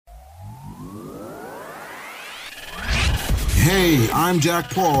Hey, I'm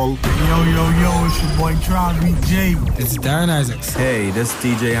Jack Paul. Yo, it's your boy Travis J. It's Darren Isaacs. Hey, this is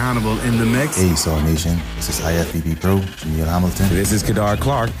DJ Hannibal in the mix. Hey, Saw Nation. This is IFBB Pro, Neil Hamilton. This is Kadar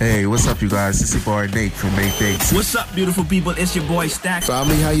Clark. Hey, what's up, you guys? It's your boy Nate from Nate Bakes. What's up, beautiful people? It's your boy Stack.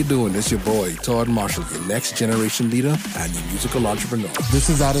 Family, how you doing? It's your boy Todd Marshall, your next generation leader and your musical entrepreneur.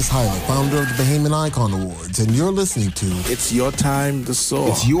 This is Addis Hyla, founder of the Bahamian Icon Awards, and you're listening to It's Your Time to Soar.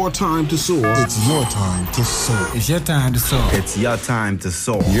 It's your time to soar. It's Your Time to Soar. It's your time to soar. It's your time to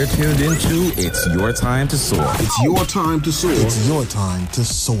soar. You're tuned into It's Your Time to Soar. It's your time to soar. It's your time to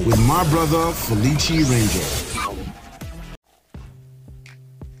soar. With my brother, Felici Ranger.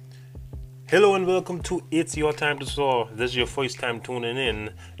 Hello and welcome to It's Your Time to Soar. This is your first time tuning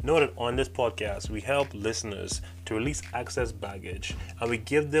in. Know that on this podcast, we help listeners to release excess baggage and we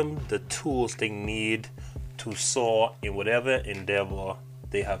give them the tools they need to soar in whatever endeavor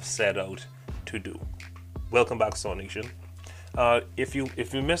they have set out to do. Welcome back, Soar Nation. If you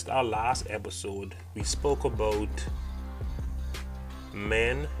missed our last episode, we spoke about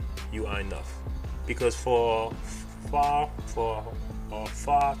men, you are enough. Because for far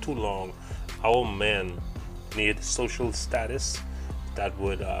too long, our men need social status that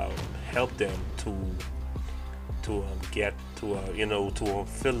would help them to fill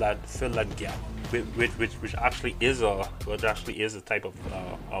that gap, which actually is a type of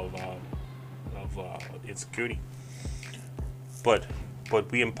insecurity. But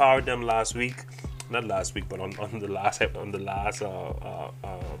we empowered them last week, not last week, but on the last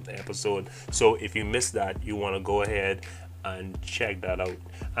episode. So if you missed that, you want to go ahead and check that out.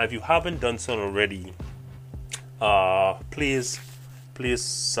 And if you haven't done so already, please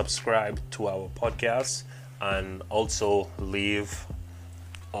subscribe to our podcast and also leave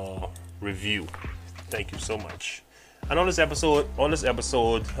a review. Thank you so much. And on this episode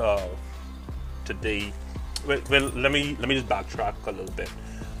today, well, let me just backtrack a little bit.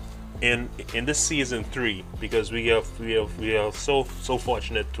 In this season 3, because we are so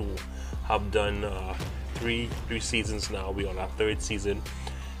fortunate to have done three seasons now. We're on our 3rd season,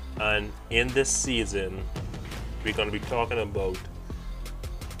 and in this season, we're going to be talking about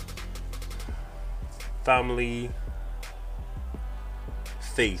family,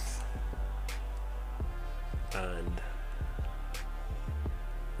 faith, and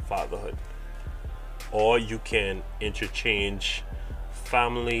fatherhood. Or you can interchange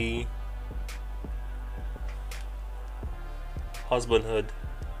family, husbandhood,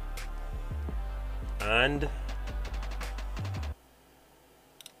 and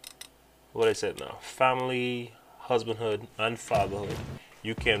what I said now, family, husbandhood, and fatherhood.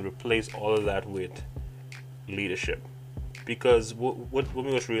 You can replace all of that with leadership, because what we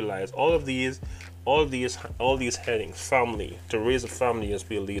must realize, all these headings: family, to raise a family, you must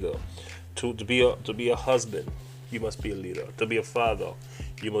be a leader. To be a husband, you must be a leader. To be a father,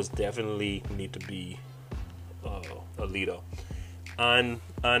 you most definitely need to be a leader. And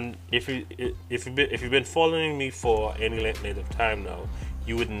if you've been following me for any length of time now,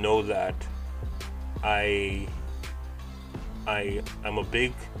 you would know that I'm a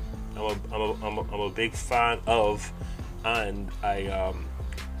big fan of, and I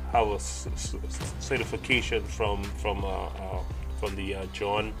have a certification from the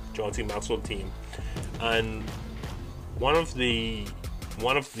John T. Maxwell team, and one of the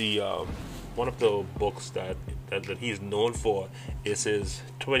books that he's known for is his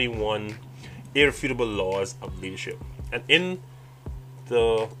 21 Irrefutable Laws of Leadership. And in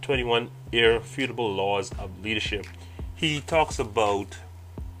the 21 Irrefutable Laws of Leadership, he talks about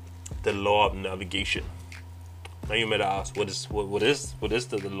the law of navigation. Now you might ask, what is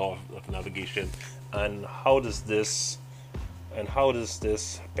the law of navigation, and how does this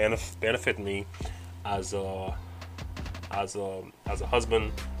benefit me as a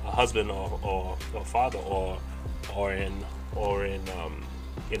husband or father, or in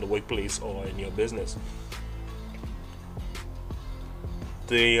the workplace or in your business?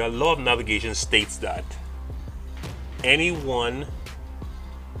 The law of navigation states that anyone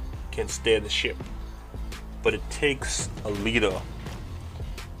can steer the ship, but it takes a leader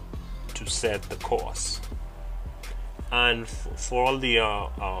to set the course. And for all the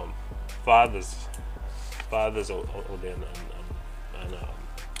fathers out there and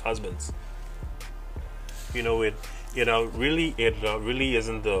husbands, it really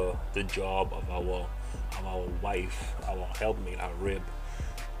isn't the job of our wife, our helpmate, our rib,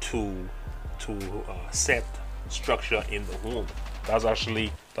 to set structure in the home. That's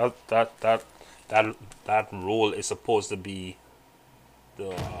actually that role is supposed to be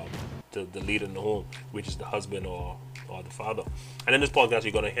the leader in the home, which is the husband or the father. And in this podcast,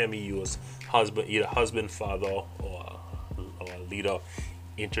 you're gonna hear me use either husband, father, or leader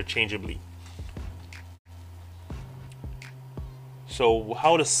interchangeably. So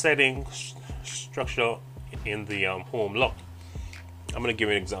how the setting structure in the home look? I'm going to give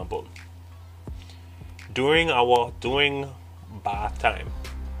you an example. During bath time,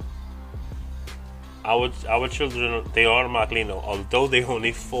 our children, they automatically know, although they're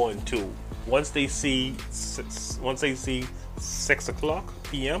only 4 and 2, once they see 6 o'clock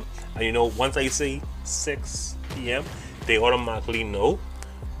p.m. and once I say 6 p.m., they automatically know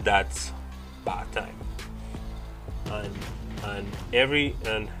that's bath time. And every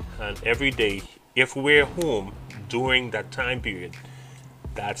day, if we're home during that time period,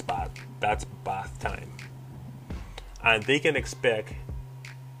 that's bath time. And they can expect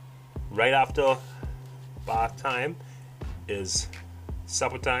right after bath time is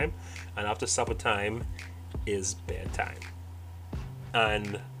supper time, and after supper time is bedtime.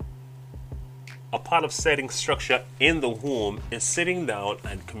 And a part of setting structure in the home is sitting down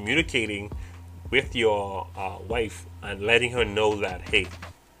and communicating with your wife and letting her know that, hey,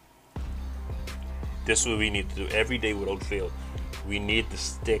 this is what we need to do every day without fail. We need to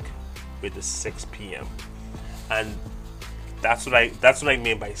stick with the 6 p.m. And that's what I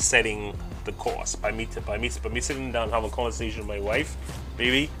mean by setting the course. By me sitting down and having a conversation with my wife,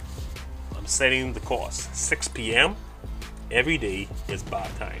 baby, I'm setting the course. 6 p.m. every day is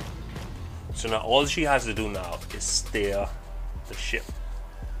bath time. So now all she has to do now is steer the ship.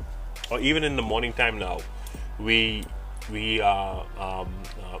 Or even in the morning time now, I'm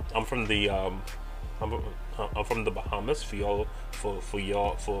from the Bahamas for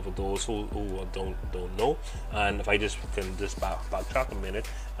those who don't know. And if I can backtrack a minute,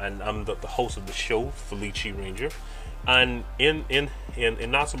 and I'm the host of the show, Felici Ranger, and in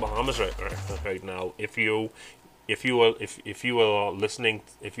Nassau, Bahamas right now, if you are listening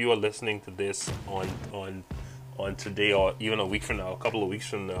to this on today, or even a week from now, a couple of weeks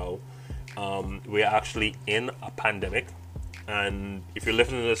from now, we're actually in a pandemic. And if you're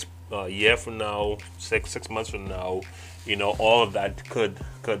listening to this a year from now, six months from now, all of that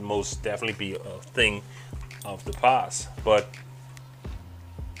could most definitely be a thing of the past. But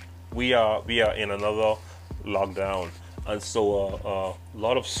we are in another lockdown, and so a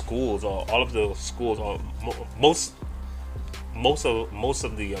lot of schools, or all of the schools, or most of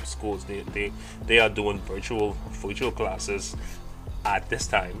the schools, they are doing virtual classes at this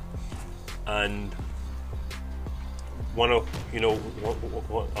time. And one of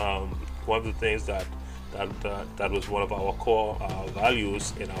the things that was one of our core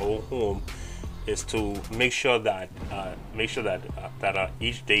values in our home is to make sure that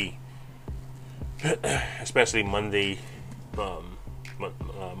each day, especially Monday to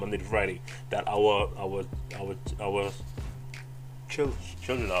Friday, that our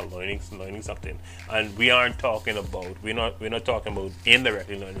children are learning something. And we're not talking about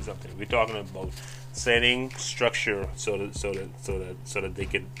indirectly learning something. We're talking about setting structure so that they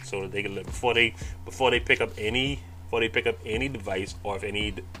can learn before they pick up any device, or if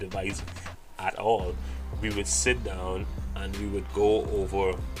any device at all. We would sit down and we would go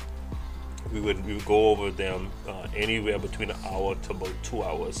over them anywhere between an hour to about 2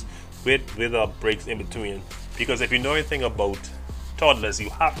 hours, with breaks in between. Because if you know anything about toddlers, you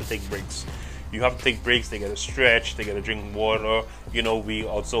have to take breaks. They gotta stretch, they gotta drink water. We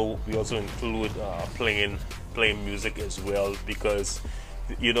also include playing music as well, because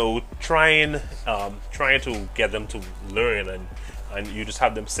trying to get them to learn, and you just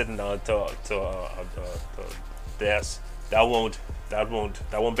have them sitting down to desk. That won't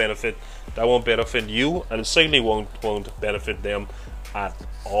benefit you, and it certainly won't benefit them at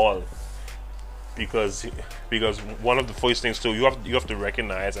all. Because one of the first things too, you have to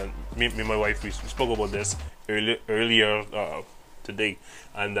recognize, and me and my wife, we spoke about this earlier today,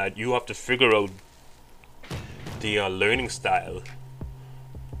 and that you have to figure out the learning style,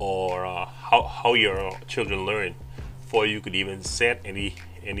 or how your children learn, before you could even set any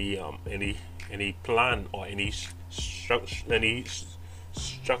plan or any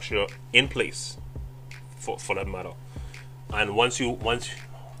structure in place for that matter. And once you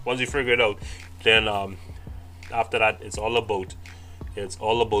figure it out, then after that, it's all about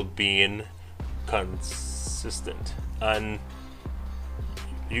being consistent. And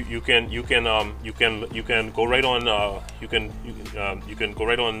you can go right on you can go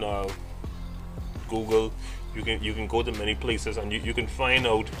right on Google. You can go to many places, and you can find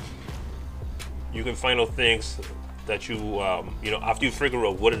out things that after you figure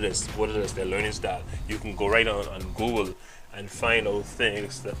out what it is their learning style. You can go right on Google and find out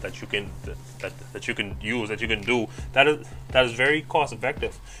things that you can that you can use, that you can do, that is very cost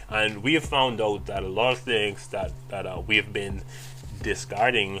effective. And we have found out that a lot of things that we have been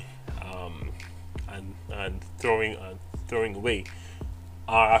discarding and throwing away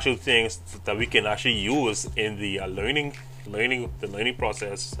are actual things that we can actually use in the learning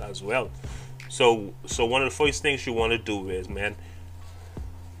process as well. So one of the first things you want to do is, man,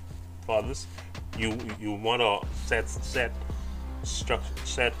 fathers, you want to set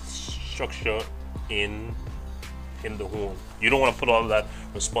structure in the home. You don't want to put all that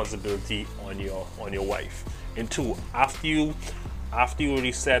responsibility on your wife. And two, after you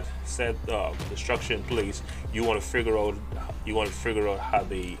already set the structure in place, you want to figure out how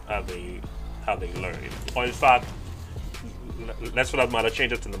they learn. Or in fact, let's for that matter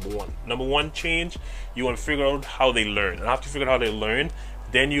change it to number one. Number one change, you want to figure out how they learn. And after you figure out how they learn,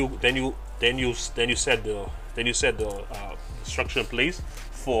 then you set the structure in place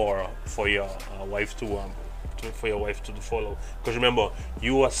for your wife to follow. Because remember,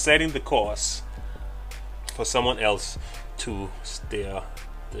 you are setting the course for someone else to steer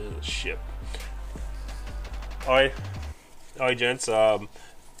the ship. All right, gents.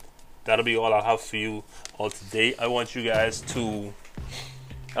 That'll be all I have for you all today. I want you guys to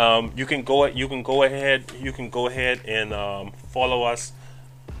you can go ahead and follow us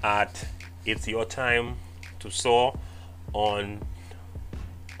at It's Your Time to Soar on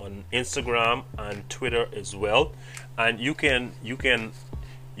Instagram and Twitter as well. And you can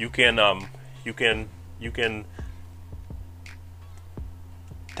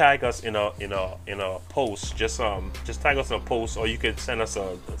tag us in a post. Just tag us in a post, or you can send us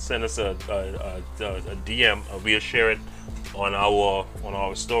a DM. We'll share it on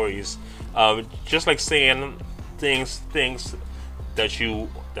our stories. Just like saying things that you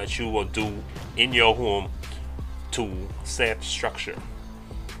will do in your home to set structure.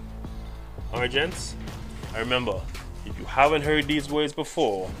 Alright, gents. I remember, if you haven't heard these words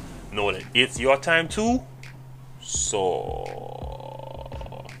before, know that it's your time to soar.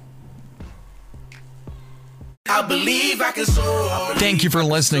 I believe I can soar. Thank you for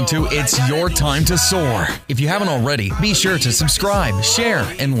listening to It's Your Time to Soar. If you haven't already, be sure to subscribe, share,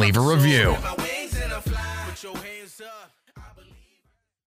 and leave a review.